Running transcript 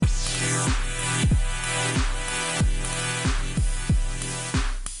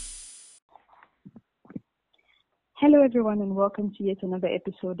Hello, everyone, and welcome to yet another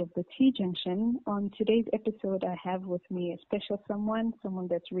episode of the T Junction. On today's episode, I have with me a special someone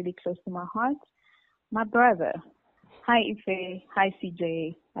that's really close to my heart, my brother. Hi, Ife. Hi,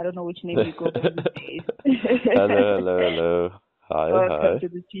 CJ. I don't know which name you go by these days. Hello. Hi. Welcome to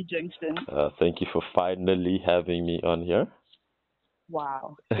the T Junction. Thank you for finally having me on here.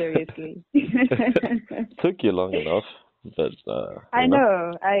 Wow, seriously. Took you long enough, but I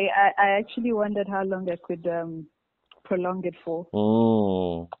know. I actually wondered how long I could prolong it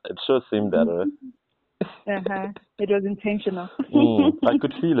for. It sure seemed that way. It was intentional. I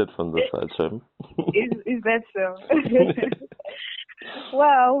could feel it from this side, Shem. Is that so?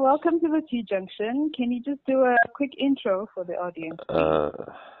 Well, welcome to the T Junction. Can you just do a quick intro for the audience, please?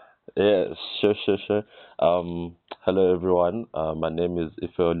 Yeah, sure. Hello everyone. My name is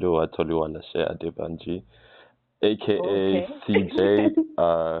Ifeolu Atoluwalashe Adebanji, aka CJ.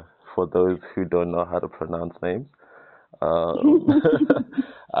 For those who don't know how to pronounce names.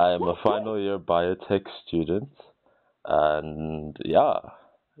 I am a final year biotech student, and I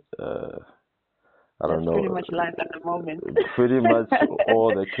don't know. Pretty much live at the moment. Pretty much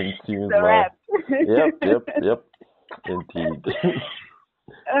all that consumes the my. rap. Yep. Indeed.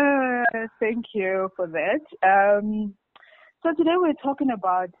 Thank you for that. So today we're talking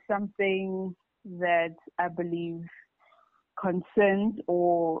about something that I believe concerns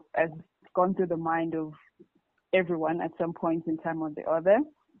or has gone through the mind of everyone at some point in time or the other.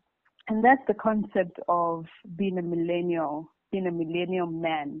 And that's the concept of being a millennial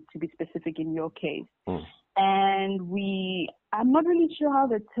man, to be specific in your case. And I'm not really sure how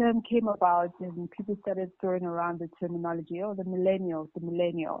the term came about, and people started throwing around the terminology, the millennials.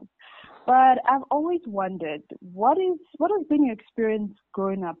 But I've always wondered, what has been your experience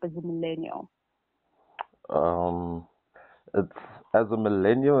growing up as a millennial? It's as a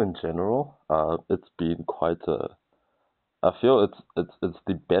millennial in general, it's been I feel it's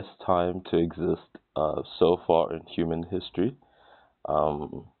the best time to exist so far in human history,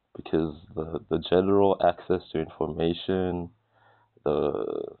 because the general access to information,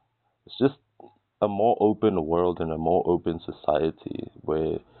 it's just a more open world and a more open society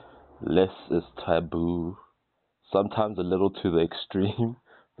where less is taboo, sometimes a little to the extreme,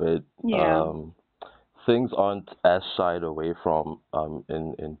 but things aren't as shied away from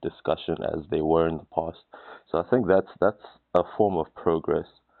in discussion as they were in the past. So I think that's a form of progress.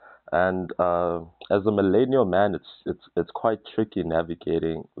 And as a millennial man, it's quite tricky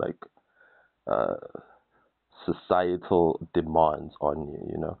navigating like uh, societal demands on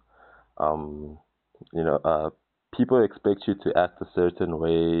you. Um, People expect you to act a certain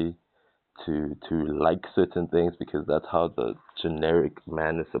way, to like certain things because that's how the generic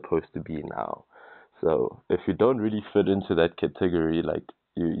man is supposed to be now. So if you don't really fit into that category, like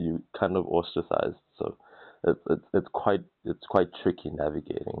you kind of ostracized. So it's quite tricky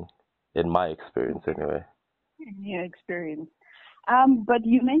navigating, in my experience anyway. In your experience. But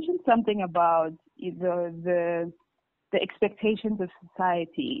you mentioned something about the expectations of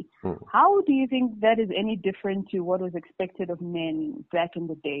society. How do you think that is any different to what was expected of men back in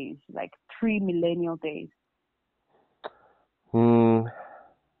the days, like pre-millennial days?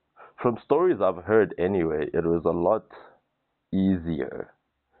 From stories I've heard anyway, it was a lot easier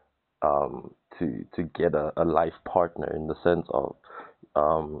to get a life partner, in the sense of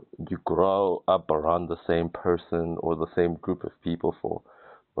you grow up around the same person or the same group of people for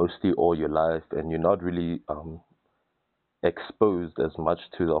mostly all your life, and you're not really exposed as much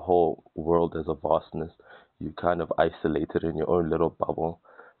to the whole world as a vastness. You kind of isolated in your own little bubble.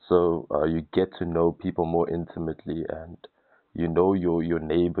 So you get to know people more intimately, and you know your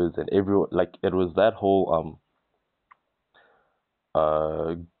neighbors and everyone. Like it was that whole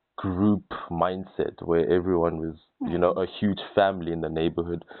uh group mindset where everyone was, a huge family in the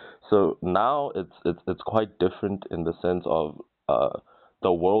neighborhood. So now it's quite different, in the sense of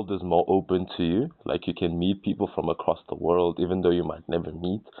the world is more open to you. Like you can meet people from across the world, even though you might never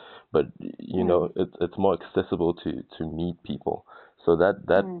meet, but it's more accessible to meet people. So that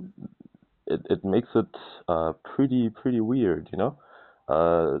it makes it pretty weird.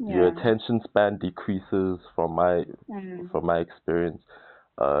 Your attention span decreases from my experience.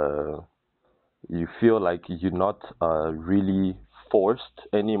 Uh, you feel like you're not really forced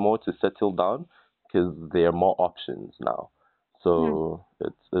anymore to settle down because there are more options now. So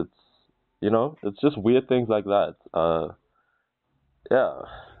it's just weird things like that. Yeah.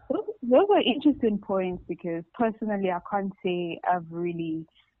 Those are interesting points, because personally I can't say I've really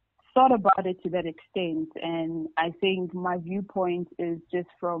thought about it to that extent, and I think my viewpoint is just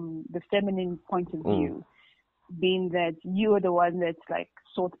from the feminine point of view. being that you are the one that's like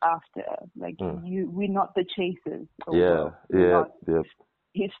sought after, like we're not the chasers.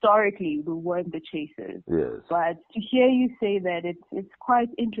 Historically, we weren't the chasers. Yes. But to hear you say that, it's quite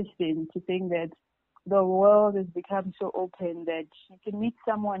interesting to think that the world has become so open that you can meet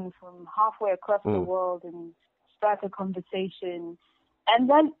someone from halfway across the world and start a conversation. And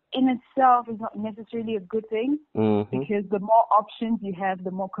that in itself is not necessarily a good thing, because the more options you have,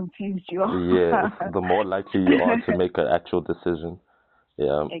 the more confused you are. Yes, the more likely you are to make an actual decision.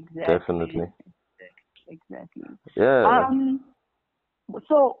 Yeah, exactly. Definitely. Exactly. Yeah.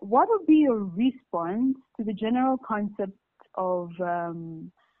 So what would be your response to the general concept of,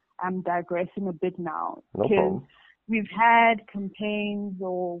 I'm digressing a bit now, No problem. we've had campaigns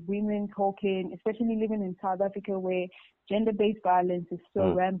or women talking, especially living in South Africa where gender-based violence is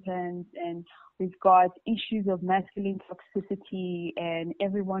so rampant, and we've got issues of masculine toxicity and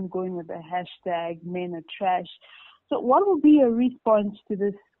everyone going with the hashtag men are trash. So what would be a response to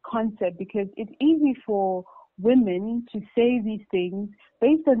this concept? Because it's easy for women to say these things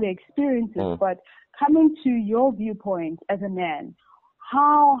based on their experiences, but coming to your viewpoint as a man,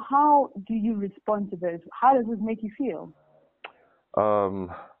 how do you respond to this? How does this make you feel?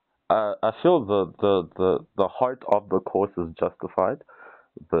 I feel the heart of the course is justified,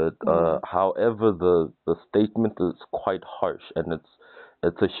 but however the statement is quite harsh, and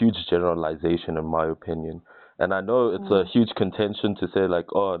it's a huge generalization in my opinion. And I know it's a huge contention to say like,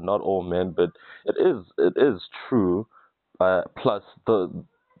 oh, not all men, but it is true. Plus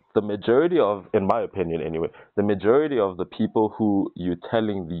the majority of, in my opinion anyway, the majority of the people who you're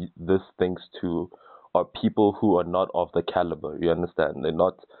telling these things to are people who are not of the caliber. You understand? They're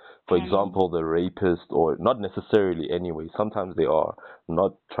not, for example, the rapist, or not necessarily anyway. Sometimes they are. I'm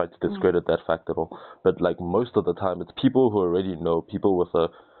not trying to discredit that fact at all. But like most of the time, it's people who already know, people with a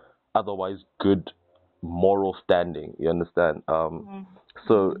otherwise good moral standing. You understand?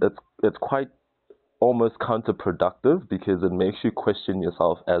 So it's quite almost counterproductive, because it makes you question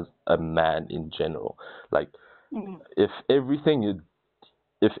yourself as a man in general. Like if everything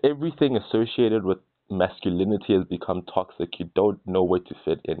associated with masculinity has become toxic, you don't know where to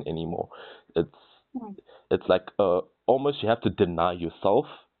fit in anymore. It's like almost you have to deny yourself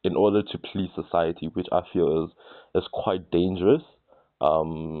in order to please society, which I feel is quite dangerous.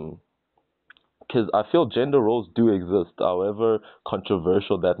 Because I feel gender roles do exist, however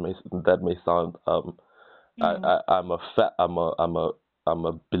controversial that may sound. I'm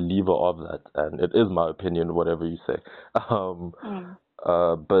a believer of that, and it is my opinion, whatever you say.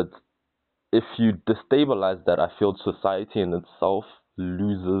 But if you destabilize that, I feel society in itself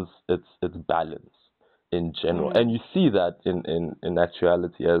loses its balance in general, and you see that in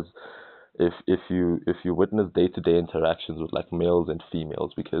actuality, as if you witness day-to-day interactions with like males and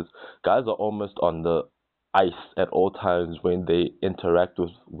females, because guys are almost on the ice at all times when they interact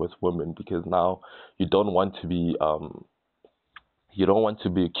with women, because now you don't want to be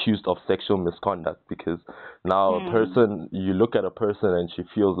accused of sexual misconduct, because now you look at a person and she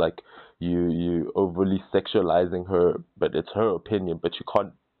feels like you overly sexualizing her, but it's her opinion, but you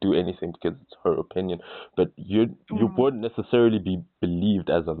can't do anything because it's her opinion. But you wouldn't necessarily be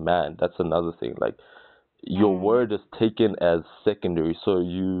believed as a man. That's another thing. Like your word is taken as secondary, so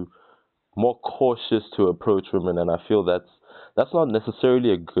you more cautious to approach women, and I feel that's not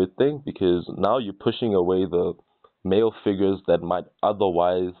necessarily a good thing, because now you're pushing away the male figures that might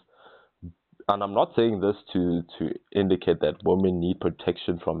otherwise. And I'm not saying this to indicate that women need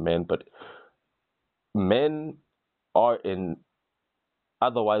protection from men, but men are in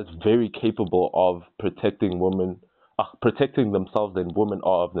otherwise very capable of protecting themselves, and women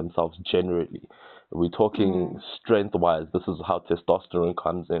are of themselves generally. We're talking strength-wise. This is how testosterone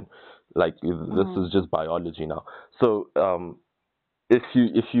comes in. Like this is just biology now. So if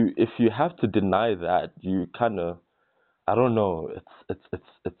you have to deny that, you kind of, I don't know. It's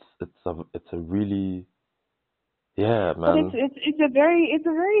a really, yeah, But man. it's a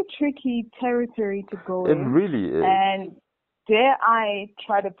very tricky territory to go It in. really is. And dare I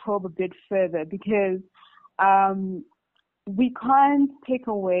try to probe a bit further, because we can't take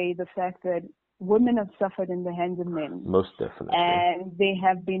away the fact that women have suffered in the hands of men. Most definitely. And they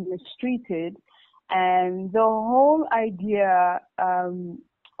have been mistreated. And the whole idea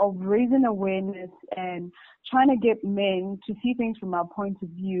of raising awareness and trying to get men to see things from our point of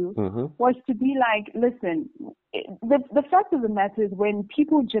view was to be like, listen, the fact of the matter is, when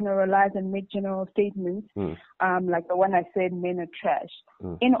people generalize and make general statements, like the one I said, men are trash,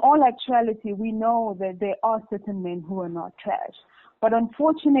 in all actuality, we know that there are certain men who are not trash. But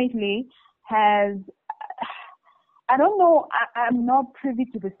unfortunately, I don't know. I'm not privy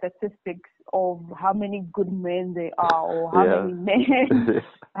to the statistics of how many good men there are or how many men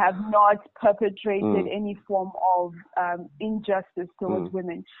have not perpetrated any form of injustice towards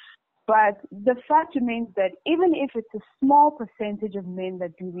women. But the fact remains that even if it's a small percentage of men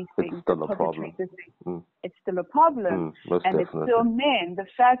that do these things, that perpetrate these things, it's still a problem. Most and definitely. It's still men. The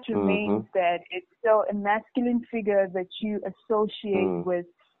fact remains that it's still a masculine figure that you associate with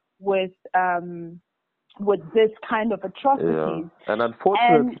this kind of atrocities. Yeah. And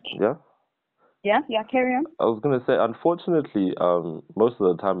unfortunately, Yeah, carry on. I was going to say, unfortunately, most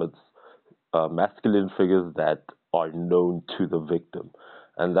of the time it's masculine figures that are known to the victim.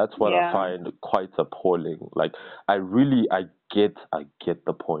 And that's what I find quite appalling. Like, I get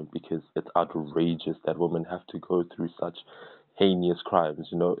the point, because it's outrageous that women have to go through such heinous crimes.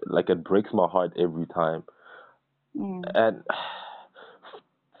 You know, like, it breaks my heart every time. And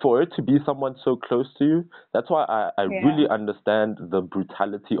for it to be someone so close to you, that's why I really understand the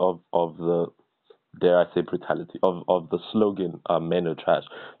brutality of the, dare I say brutality, of the slogan, men are trash.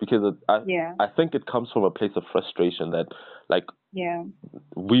 Because I think it comes from a place of frustration that, like,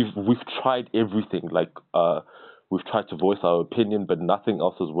 we've tried everything. Like, we've tried to voice our opinion, but nothing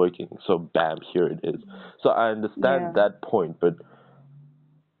else is working. So bam, here it is. So I understand that point, but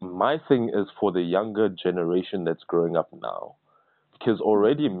my thing is for the younger generation that's growing up now, because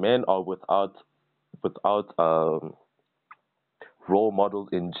already men are without role models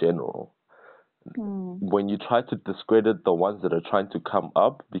in general. When you try to discredit the ones that are trying to come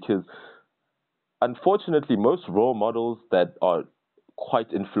up, because unfortunately most role models that are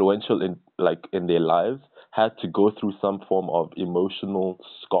quite influential in their lives had to go through some form of emotional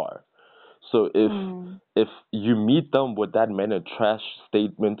scar. So if you meet them with that men are trash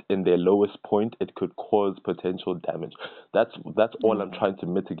statement in their lowest point, it could cause potential damage. That's all I'm trying to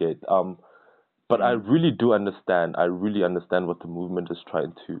mitigate. But I really do understand. I really understand what the movement is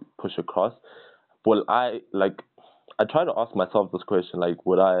trying to push across. Well, I try to ask myself this question, like,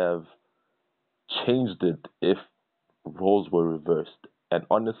 would I have changed it if roles were reversed? And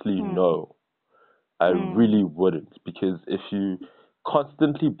honestly, no, I really wouldn't, because if you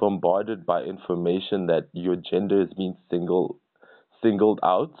constantly bombarded by information that your gender is being singled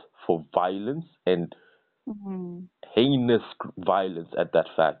out for violence and heinous violence at that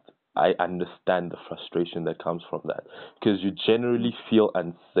fact, I understand the frustration that comes from that, because you generally feel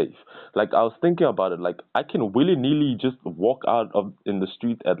unsafe. Like, I was thinking about it, like, I can willy-nilly just walk out in the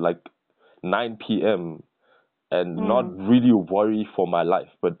street at like 9 p.m. and not really worry for my life.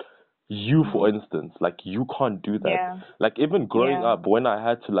 But you, for instance, like, you can't do that. Like, even growing up, when I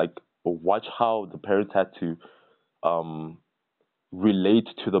had to, like, watch how the parents had to relate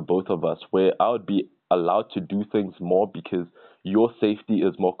to the both of us, where I would be allowed to do things more because your safety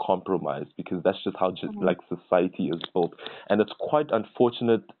is more compromised, because that's just how like society is built. And it's quite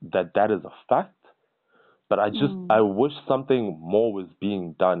unfortunate that that is a fact, but I wish something more was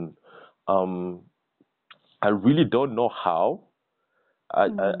being done. I really don't know how.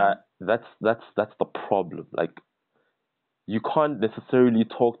 That's the problem. Like, you can't necessarily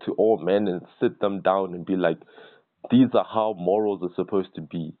talk to all men and sit them down and be like, these are how morals are supposed to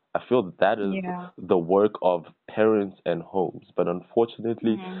be. I feel that is the work of parents and homes, but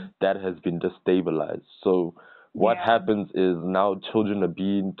unfortunately, that has been destabilized. So what happens is now children are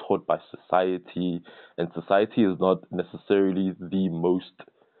being taught by society, and society is not necessarily the most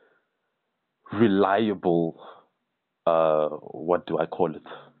reliable, what do I call it?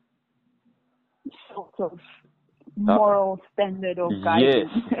 Sort of moral standard of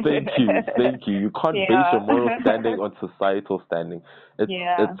guidance. Yes, thank you. You can't base your moral standing on societal standing.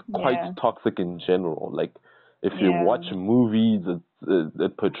 It's quite toxic in general. Like, if you watch movies,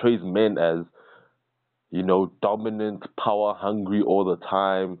 it portrays men as, you know, dominant, power hungry all the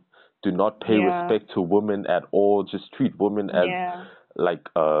time. Do not pay respect to women at all. Just treat women as like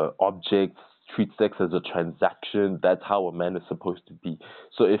objects. Treat sex as a transaction. That's how a man is supposed to be.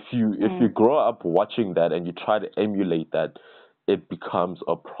 So if you grow up watching that and you try to emulate that, it becomes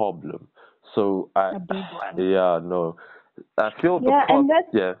a problem. So a big one. No, I feel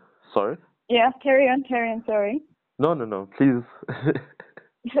sorry. Yeah, carry on. Sorry. No, please.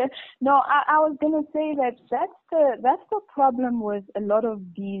 No, I was gonna say that's the problem with a lot of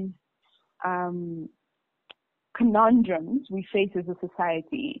these conundrums we face as a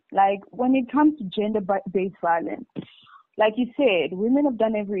society. Like, when it comes to gender-based violence, like you said, women have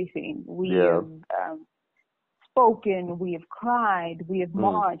done everything. We have spoken, we have cried, we have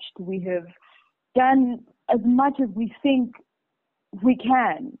marched, we have done as much as we think we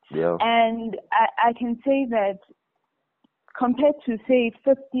can. And I can say that compared to, say,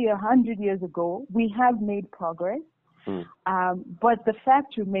 50 or 100 years ago, we have made progress. But the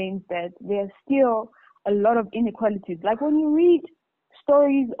fact remains that there's still a lot of inequalities. Like when you read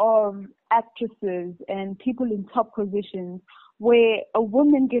stories of actresses and people in top positions where a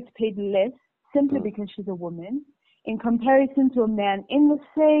woman gets paid less simply because she's a woman in comparison to a man in the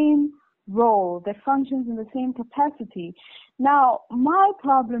same role that functions in the same capacity. Now, my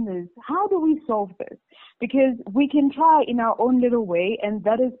problem is, how do we solve this? Because we can try in our own little way, and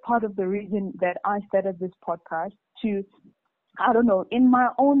that is part of the reason that I started this podcast to, I don't know, in my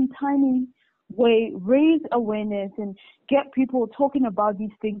own tiny way, raise awareness and get people talking about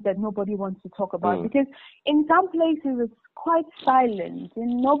these things that nobody wants to talk about. Because in some places it's quite silent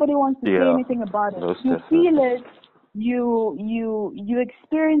and nobody wants to say anything about it. You feel it, you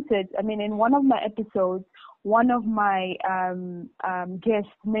experience it. I mean, in one of my episodes, one of my guests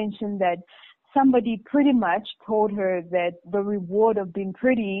mentioned that somebody pretty much told her that the reward of being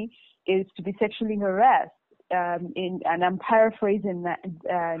pretty is to be sexually harassed. And I'm paraphrasing that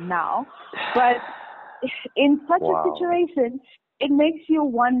now, but in such a situation, it makes you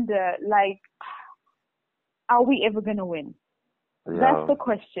wonder, like, are we ever going to win? Yeah. That's the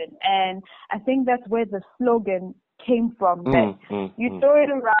question. And I think that's where the slogan came from, that you throw it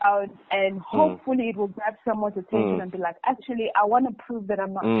around and hopefully it will grab someone's attention and be like, actually, I want to prove that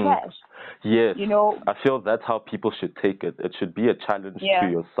I'm not trash. Yes. You know? I feel that's how people should take it. It should be a challenge to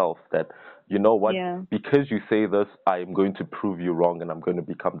yourself that, you know what, because you say this, I am going to prove you wrong and I'm going to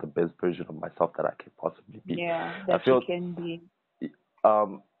become the best version of myself that I can possibly be. Yeah, that you can be.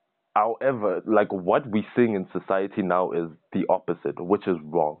 However, like what we seeing in society now is the opposite, which is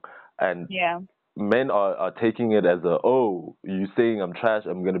wrong. And men are taking it as you saying I'm trash,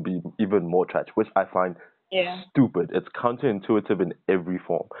 I'm going to be even more trash, which I find stupid. It's counterintuitive in every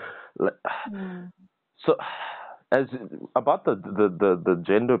form. So, as about the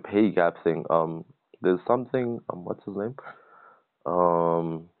gender pay gap thing, there's something, what's his name?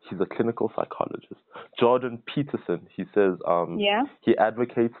 He's a clinical psychologist, Jordan Peterson. He says he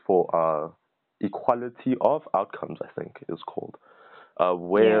advocates for equality of outcomes, I think it's called,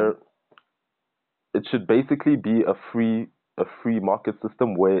 where it should basically be a free market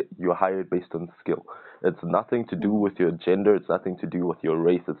system where you're hired based on skill. It's nothing to do with your gender. It's nothing to do with your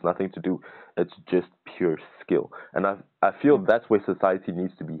race. It's just pure skill. And I feel that's where society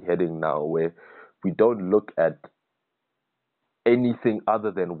needs to be heading now, where we don't look at anything other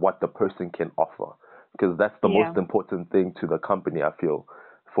than what the person can offer, because that's the most important thing to the company, I feel,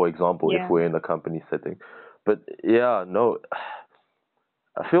 for example, if we're in a company setting. But I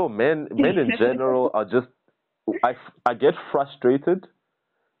feel men in general are just, I get frustrated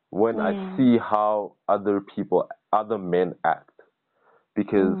when I see how other men act,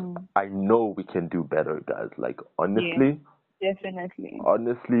 because I know we can do better, guys. Like, honestly, definitely.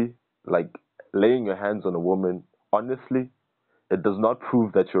 Honestly, like laying your hands on a woman, honestly, it does not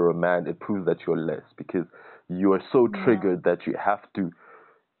prove that you're a man. It proves that you're less, because you are so triggered that you have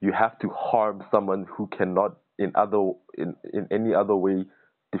to harm someone who cannot in any other way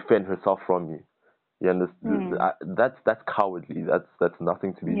defend herself from you. You understand? That's cowardly. That's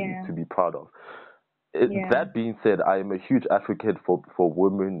nothing to be proud of. That being said, I am a huge advocate for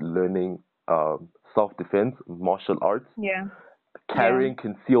women learning self-defense, martial arts, carrying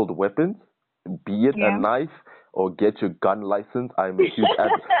concealed weapons, be it a knife or get your gun license. I'm a huge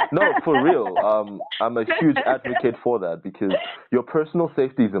no, for real. I'm a huge advocate for that, because your personal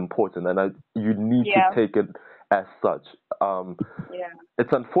safety is important, and you need to take it as such.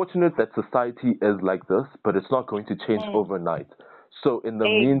 It's unfortunate that society is like this, but it's not going to change overnight. So in the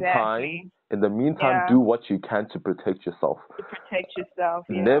meantime, do what you can to protect yourself.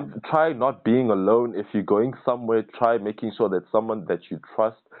 Never try not being alone. If you're going somewhere, try making sure that someone that you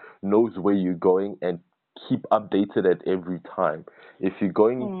trust knows where you're going, and keep updated at every time. If you're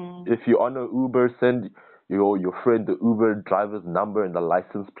going, if you're on an Uber, send your friend the Uber driver's number and the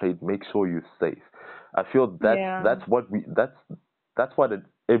license plate. Make sure you're safe. I feel that's what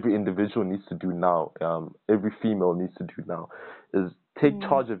every individual needs to do now. Every female needs to do now is take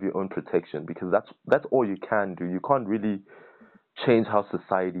charge of your own protection, because that's all you can do. You can't really change how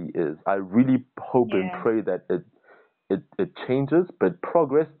society is. I really hope and pray that it changes, but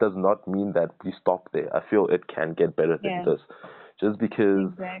progress does not mean that we stop there. I feel it can get better than this, just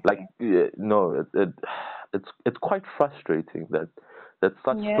because it's quite frustrating that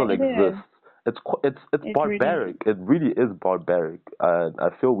such still exists. It's barbaric. It really is barbaric. I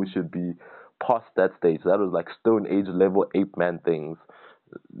feel we should be past that stage. That was like Stone Age level ape man things.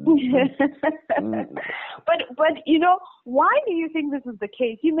 But you know, why do you think this is the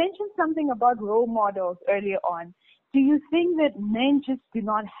case? You mentioned something about role models earlier on. Do you think that men just do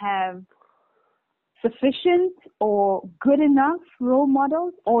not have sufficient or good enough role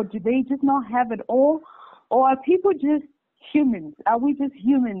models, or do they just not have it all? Or are people just humans? Are we just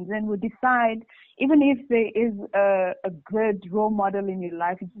humans and we decide, even if there is a good role model in your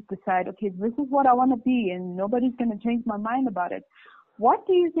life, you just decide, okay, this is what I want to be and nobody's going to change my mind about it. What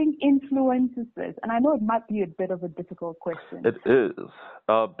do you think influences this? And I know it might be a bit of a difficult question. It is,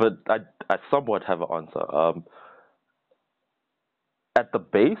 but I somewhat have an answer. At the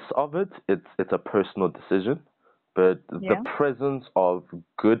base of it, it's a personal decision, but the Yeah. presence of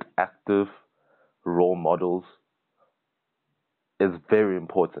good, active role models is very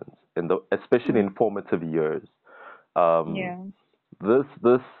important especially in formative years. Um, Yeah.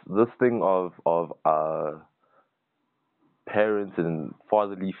 this thing of parents and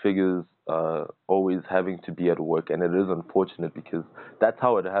fatherly figures always having to be at work, and it is unfortunate because that's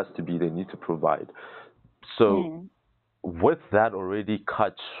how it has to be. They need to provide. So Mm. with that already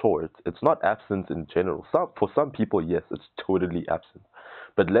cut short, it's not absence in general. For some people, yes, it's totally absent.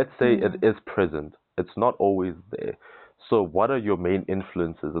 But let's say it Mm. is present. It's not always there. So what are your main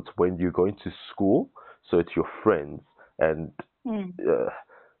influences? It's when you're going to school, so it's your friends. And Mm. uh,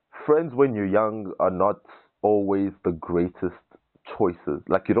 friends when you're young are not always the greatest choices.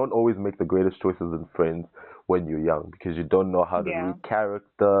 Like you don't always make the greatest choices in friends when you're young because you don't know how to Yeah. read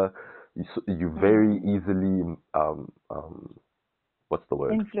character. You very Mm. easily what's the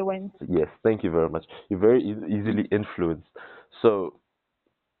word? Influence. Yes, thank you very much. You're very easily influenced. So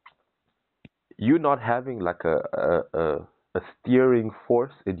you not having like a steering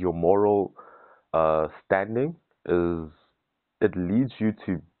force in your moral standing is it leads you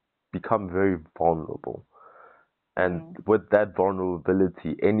to become very vulnerable. And Mm. with that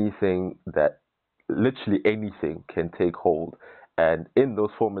vulnerability, literally anything can take hold. And in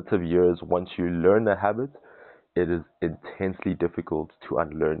those formative years, once you learn a habit, it is intensely difficult to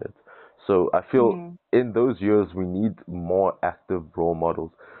unlearn it. So I feel Mm. in those years, we need more active role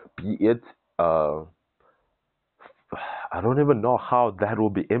models, be it uh, I don't even know how that will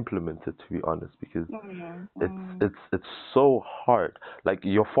be implemented, to be honest, because Mm. it's Mm. it's it's so hard. Like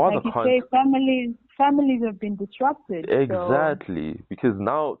your father Like you can't. say, families have been disrupted. So. Exactly, because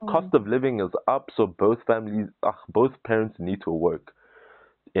now cost Mm. of living is up, so both parents need to work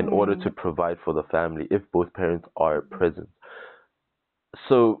in order to Mm. provide for the family if both parents are present.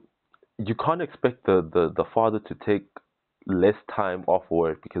 So you can't expect the father to take less time off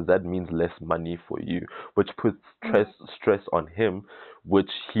work because that means less money for you, which puts Mm. stress on him,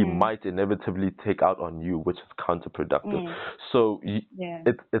 which he Mm. might inevitably take out on you, which is counterproductive. Mm. So Yeah.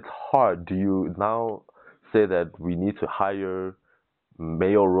 it's hard. Do you now say that we need to hire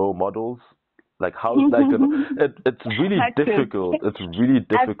male role models? Like how's that gonna? It's really Actors. difficult. It's really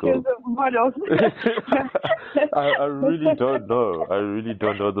Actors difficult. of models. I really don't know. I really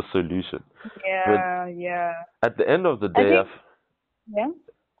don't know the solution. But Yeah, yeah. at the end of the I day, think, yeah.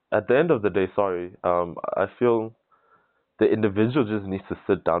 at the end of the day, sorry, I feel the individual just needs to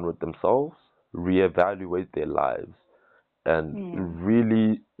sit down with themselves, reevaluate their lives, and Hmm.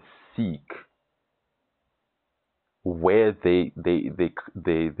 really seek where they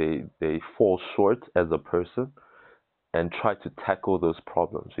fall short as a person and try to tackle those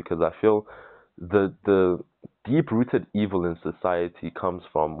problems because I feel the deep rooted evil in society comes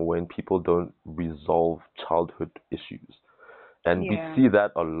from when people don't resolve childhood issues. And we Yeah, see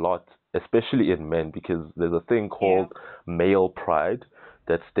that a lot, especially in men, because there's a thing yeah, called male pride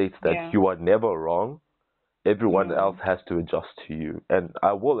that states that yeah. you are never wrong. Everyone else Hmm. has to adjust to you. And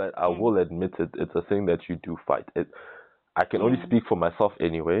I Hmm. will admit it, it's a thing that you do fight. I can only Hmm. speak for myself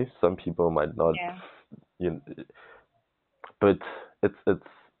anyway. Some people might not, Yeah. you know, but it's it's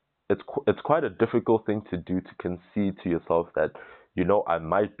it's quite a difficult thing to do to concede to yourself that I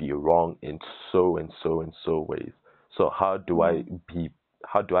might be wrong in so and so and so ways. So Hmm. how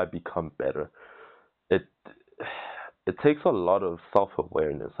do I become better? It it takes a lot of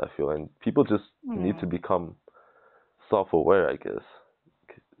self-awareness, I feel, and people just need to Hmm. become self-aware, I guess.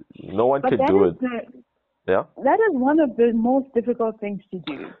 No one But could do it. Yeah, that is one of the most difficult things to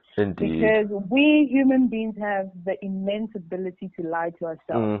do indeed. because we human beings have the immense ability to lie to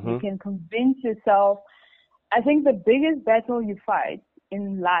ourselves. You Mhm. can convince yourself. I think the biggest battle you fight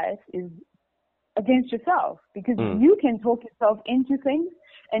in life is against yourself because Mm. you can talk yourself into things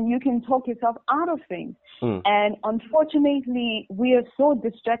and you can talk yourself out of things. Mm. And unfortunately, we are so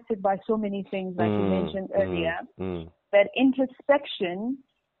distracted by so many things, like you Mm. mentioned Mm. earlier, Mm. that introspection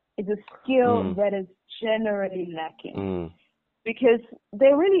is a skill Mm. that is generally lacking. Mm. because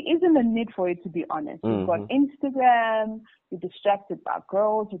there really isn't a need for it, to be honest. You've got Mm-hmm. Instagram, you're distracted by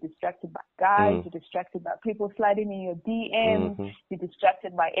girls, you're distracted by guys, Mm. you're distracted by people sliding in your DMs, Mm-hmm. you're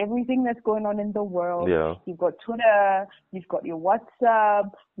distracted by everything that's going on in the world. Yeah. You've got Twitter, you've got your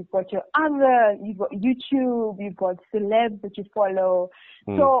WhatsApp, you've got you've got YouTube, you've got celebs that you follow.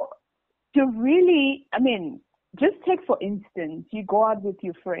 Mm. So to really, just take for instance, you go out with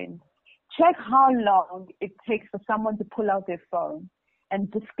your friends. Check how long it takes for someone to pull out their phone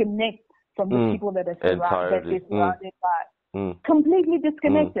and disconnect from the people that they're Entirely. surrounded by. Mm. Completely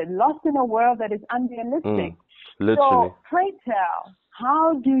disconnected, lost in a world that is unrealistic. Literally. So, pray tell,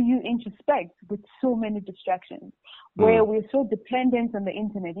 how do you introspect with so many distractions? Where we're so dependent on the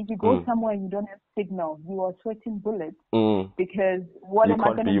internet. If you go somewhere and you don't have signal, you are sweating bullets because what you am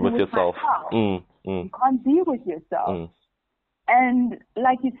I going to do with yourself. myself? You can't be with yourself. And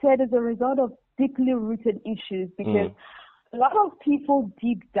like you said, as a result of deeply rooted issues, because a lot of people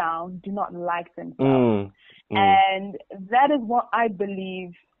deep down do not like themselves. And that is what I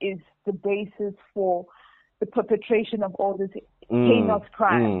believe is the basis for the perpetration of all this heinous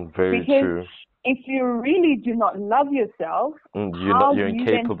crime. Very because true. If you really do not love yourself, how you're do you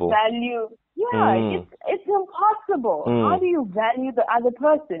incapable. then value? Yeah, it's impossible. How do you value the other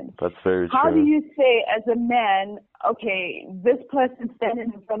person? That's very true. How do you say as a man, okay, this person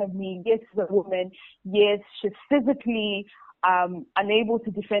standing in front of me, yes, she's a woman, yes, she's physically unable to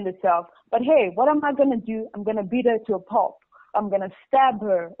defend herself, but hey, what am I going to do? I'm going to beat her to a pulp. I'm going to stab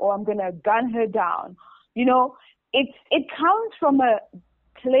her, or I'm going to gun her down. You know, it comes from a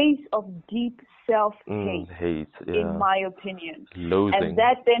place of deep self-hate, in my opinion. Loathing. And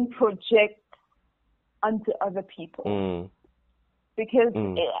that then projects onto other people. Because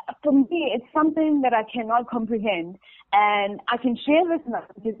for me, it's something that I cannot comprehend. And I can share this now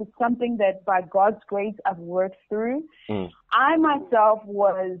because it's something that by God's grace I've worked through. I myself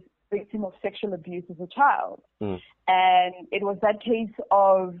was victim of sexual abuse as a child. And it was that case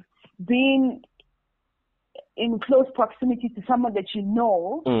of being in close proximity to someone that you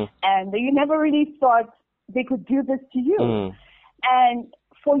know, and you never really thought they could do this to you. And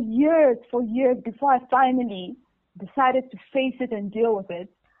for years before I finally decided to face it and deal with it,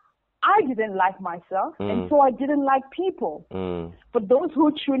 I didn't like myself, and so I didn't like people. But those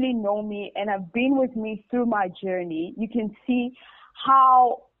who truly know me and have been with me through my journey, you can see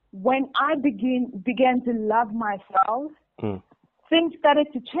how when I began to love myself, things started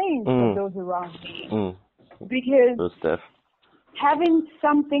to change for those around me. Because having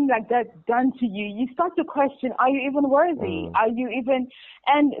something like that done to you, you start to question, are you even worthy? Are you even...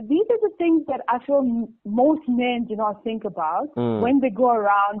 And these are the things that I feel most men do not think about when they go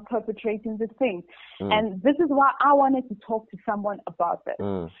around perpetrating these things. And this is why I wanted to talk to someone about this.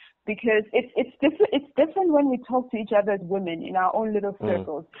 Because it's different when we talk to each other as women in our own little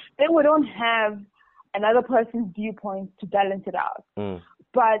circles. Then we don't have another person's viewpoint to balance it out.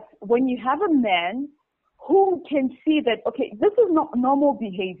 But when you have a man who can see that, okay, this is not normal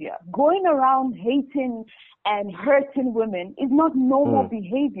behavior. Going around hating and hurting women is not normal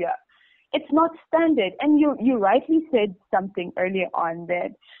behavior. It's not standard. And you rightly said something earlier on that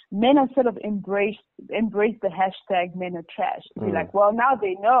men have sort of embraced the hashtag men are trash. Be like, well, now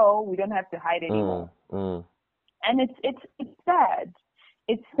they know, we don't have to hide anymore. And it's sad.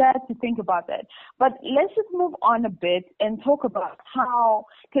 It's sad to think about that. But let's just move on a bit and talk about how,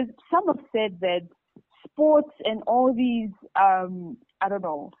 because some have said that sports and all these, I don't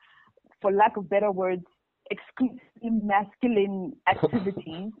know, for lack of better words, exclusively masculine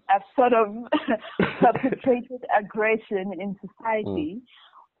activities have sort of perpetrated aggression in society.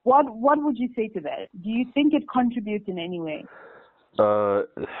 What would you say to that? Do you think it contributes in any way?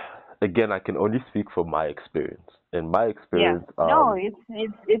 Again, I can only speak from my experience. In my experience, no,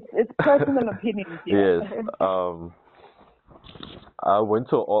 it's personal opinions. Yes. I went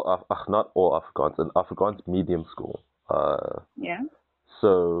to not all Afrikaans, an Afrikaans medium school.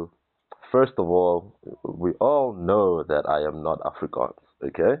 So, first of all, we all know that I am not Afrikaans.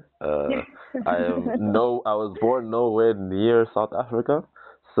 Okay. I was born nowhere near South Africa,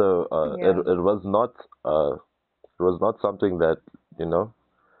 so it was not something that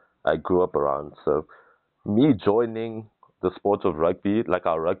I grew up around. So, me joining the sport of rugby, like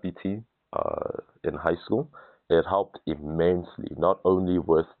our rugby team, in high school, it helped immensely, not only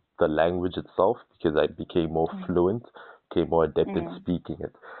with the language itself, because I became more fluent, became more adept in speaking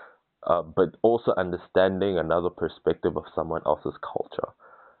it, but also understanding another perspective of someone else's culture.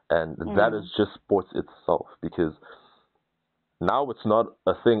 And that is just sports itself, because now it's not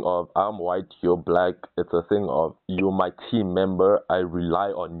a thing of I'm white, you're black. It's a thing of you're my team member. I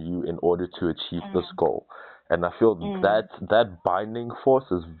rely on you in order to achieve this goal. And I feel Mm. that binding force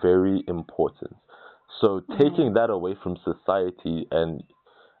is very important. So taking Mm. that away from society and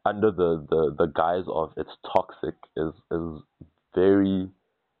under the guise of it's toxic is very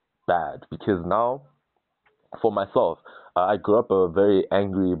bad, because now for myself, I grew up a very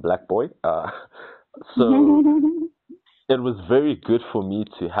angry black boy. So it was very good for me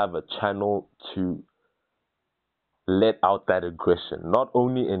to have a channel to let out that aggression, not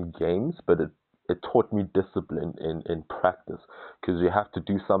only in games, but it taught me discipline in practice, because you have to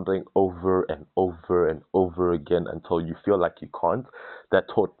do something over and over and over again until you feel like you can't. That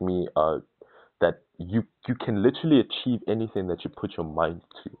taught me that you can literally achieve anything that you put your mind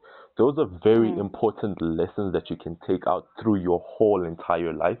to. Those are very Mm. important lessons that you can take out through your whole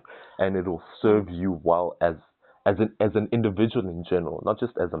entire life, and it will Mm. serve you well as an individual in general, not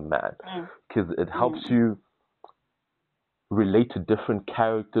just as a man, Mm. because it helps Mm. you relate to different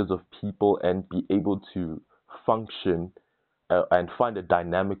characters of people and be able to function and find a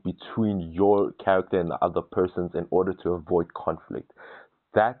dynamic between your character and the other person's in order to avoid conflict.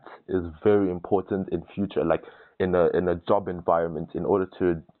 That is very important in future, like in a job environment, in order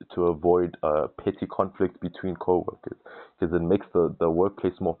to avoid petty conflict between coworkers, because it makes the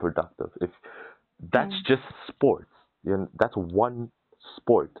workplace more productive. If that's Mm. just sports, that's one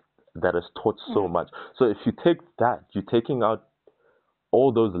sport that has taught so Mm. much. So if you take that, you're taking out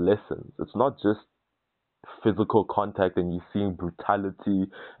all those lessons. It's not just physical contact and you're seeing brutality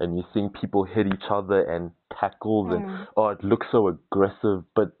and you're seeing people hit each other and tackles and Mm. oh, it looks so aggressive.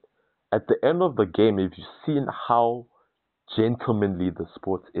 But at the end of the game, if you've seen how gentlemanly the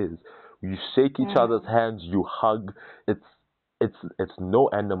sport is, you shake each other's Mm. hands, you hug. It's no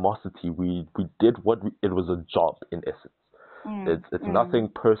animosity. We did it was a job in essence. Mm. It's Mm. nothing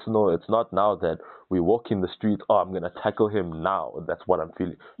personal. It's not now that we walk in the street, oh, I'm gonna tackle him now. That's what I'm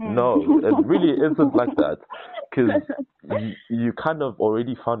feeling. Mm. No, it really isn't like that, because you kind of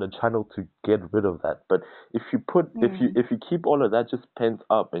already found a channel to get rid of that. But Mm. if you keep all of that just pent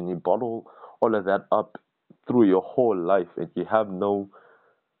up and you bottle all of that up through your whole life and you have no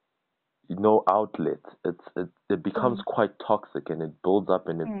outlet, it becomes Mm. quite toxic and it builds up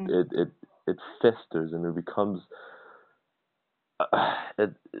and Mm. it festers and it becomes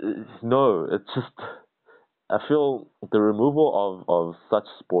no, it's just I feel the removal of such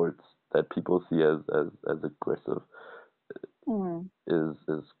sports that people see as aggressive Mm. is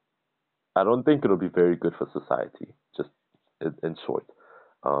I don't think it'll be very good for society. Just in short,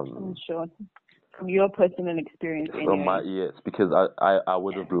 I'm um, sure. From your personal experience, from my anyway. yes, because I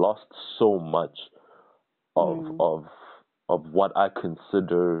would have lost so much of Mm. of of what I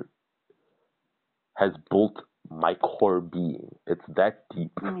consider has built my core being. It's that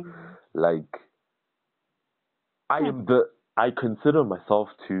deep. Mm. Like I Mm. am the I consider myself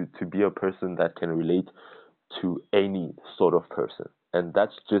to be a person that can relate to any sort of person, and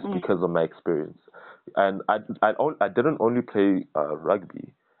that's just Mm. because of my experience. And I didn't only play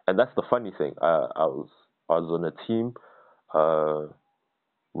rugby, and that's the funny thing. I was on a team uh,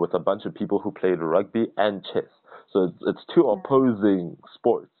 with a bunch of people who played rugby and chess, so it's two Mm. opposing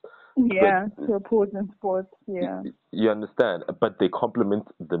sports, but Yeah, to opposing sports. Yeah. you understand, but they complement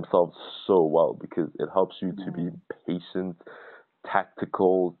themselves so well because it helps you to be Mm. patient,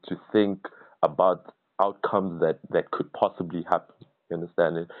 tactical, to think about outcomes that could possibly happen. You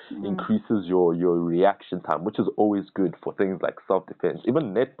understand? It Mm. increases your reaction time, which is always good for things like self defense,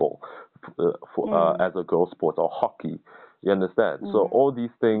 even netball Mm. as a girl sport, or hockey. You understand? So Mm. all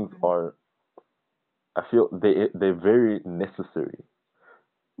these things Mm. are, I feel they're very necessary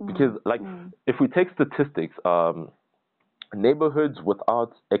because, Mm. like, Mm. if we take statistics, neighborhoods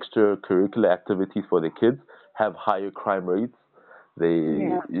without extracurricular activities for the kids have higher crime rates.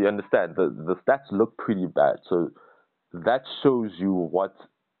 Yeah. You understand, the stats look pretty bad. So that shows you what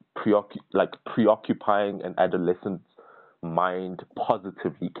preoccupying an adolescent's mind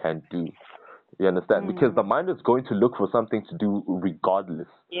positively can do. You understand? Because the Mm. mind is going to look for something to do regardless.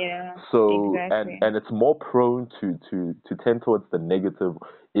 Yeah. So Exactly. and it's more prone to tend towards the negative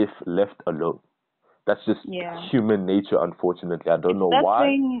if left alone. That's just Yeah. human nature, unfortunately. I don't It's know that why.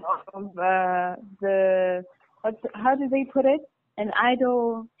 thing of how do they put it? An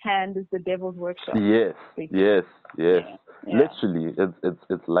idle hand is the devil's workshop, Yes, yes, basically. yes. Yeah. Yeah. Literally,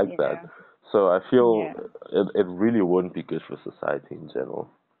 it's like that. Yeah. So I feel Yeah. it really wouldn't be good for society in general.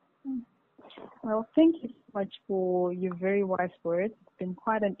 Well, thank you so much for your very wise words. It's been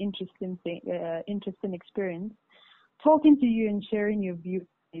quite an interesting thing, interesting experience talking to you and sharing your views.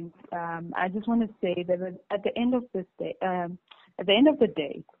 I just want to say that at the end of this day, at the end of the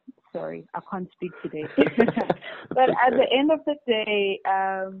day, Sorry, I can't speak today. But at the end of the day,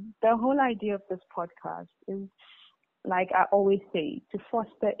 the whole idea of this podcast is, like I always say, to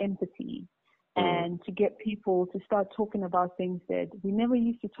foster empathy and to get people to start talking about things that we never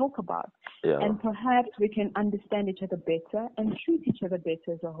used to talk about. Yeah. And perhaps we can understand each other better and treat each other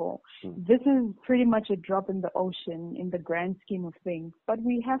better as a whole. This is pretty much a drop in the ocean in the grand scheme of things, but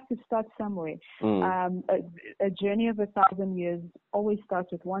we have to start somewhere. A journey of 1,000 years always starts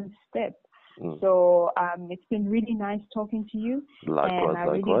with one step. So it's been really nice talking to you. Likewise, and I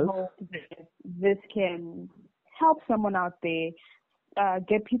really hope that this can help someone out there,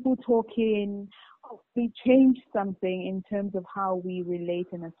 get people talking, hopefully change something in terms of how we relate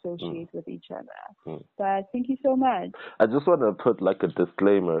and associate with each other. But thank you so much. I just want to put like a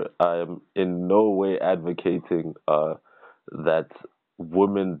disclaimer. I am in no way advocating that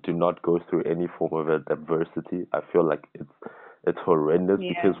women do not go through any form of adversity. I feel like it's horrendous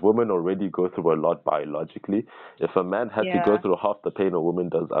because women already go through a lot biologically. If a man had to go through half the pain a woman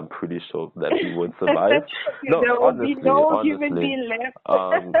does, I'm pretty sure that he would survive. No, there will be no honestly, human being left.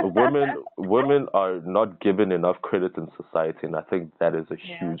 women are not given enough credit in society, and I think that is a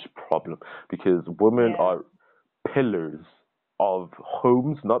huge problem because women are pillars of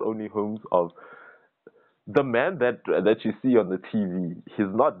homes, not only homes of the man that you see on the TV.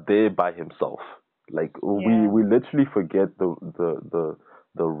 He's not there by himself. Like we literally forget the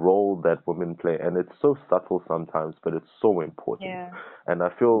role that women play, and it's so subtle sometimes, but it's so important. And I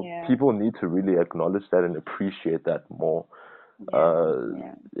feel people need to really acknowledge that and appreciate that more.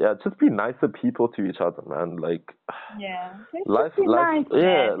 Just be nicer people to each other, man. Like life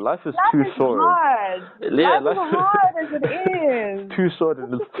is too short. Hard. Life is hard as it is. Too short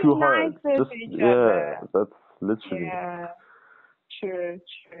and it's too hard. That's literally. True.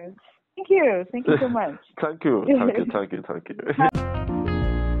 Thank you so much. Thank you.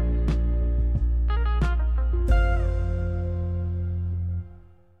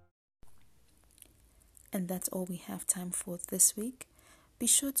 And that's all we have time for this week. Be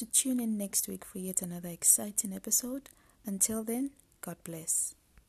sure to tune in next week for yet another exciting episode. Until then, God bless.